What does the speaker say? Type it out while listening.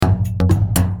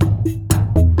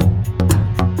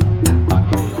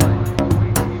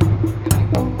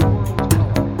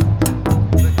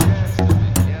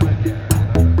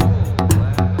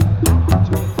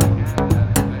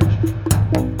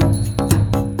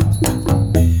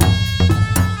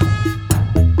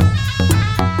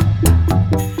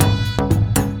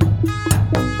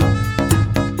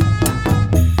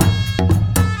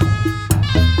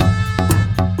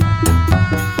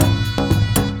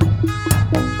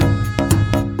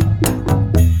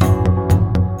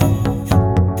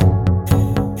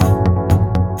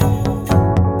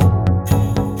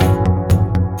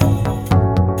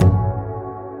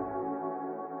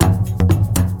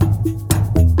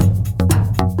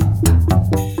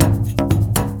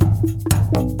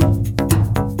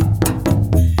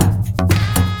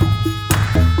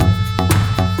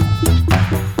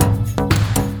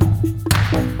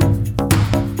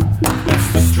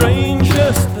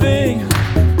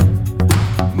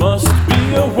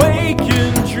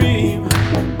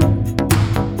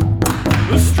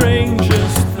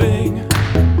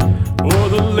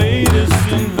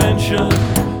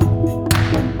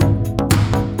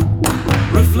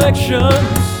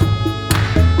reflections,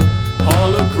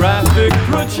 holographic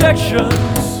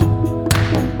projections,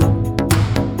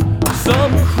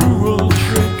 some cruel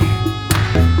trick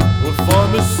or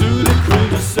pharmaceutical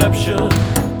deception.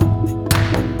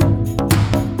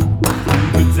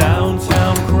 Through the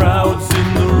downtown crowds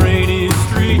in the rainy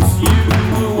streets, you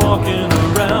were walking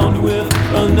around with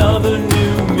another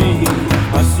new me.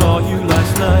 I saw you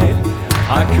last night,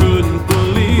 I couldn't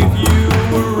believe you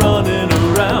were running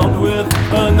around with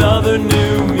another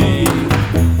new me.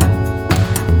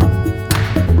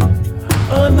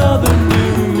 Another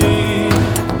new me.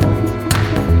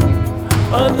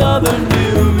 Another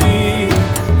new me.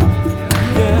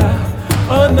 Yeah,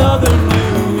 another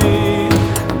new me.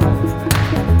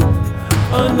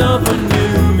 Another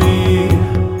new me.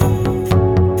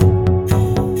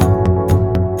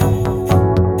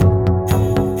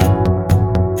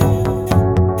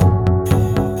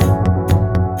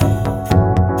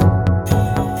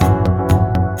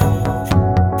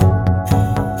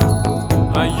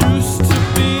 I used to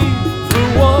be the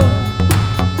one,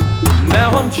 now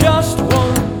I'm just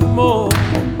one more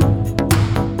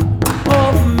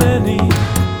of many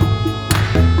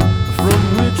from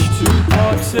which to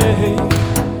partake.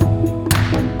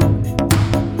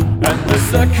 And this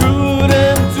I could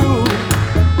endure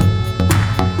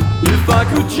if I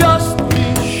could just be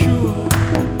sure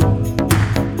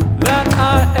that I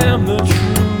am the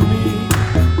true me,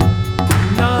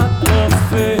 not a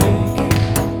fake.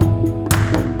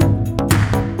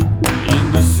 In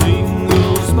the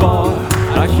singles bar,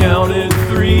 I counted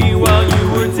 3 while you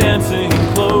were dancing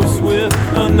close with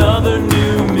another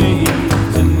new me.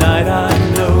 Tonight I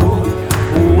know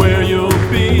where you'll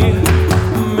be,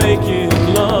 making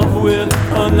love with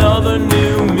another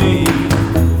new me.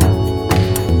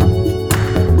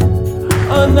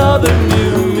 Another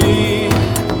new me.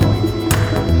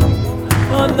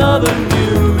 Another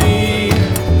new me.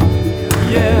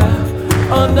 Yeah,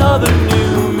 another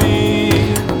new me.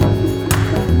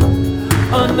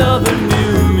 Another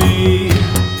new me.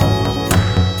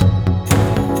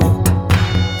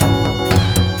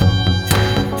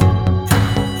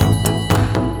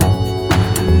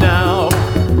 Now,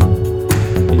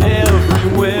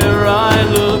 everywhere I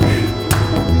look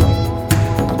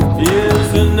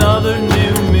is another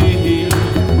new me.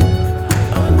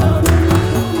 Another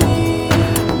new me.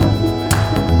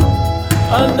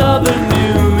 Another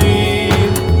new me.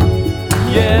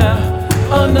 Yeah,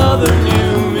 another new me.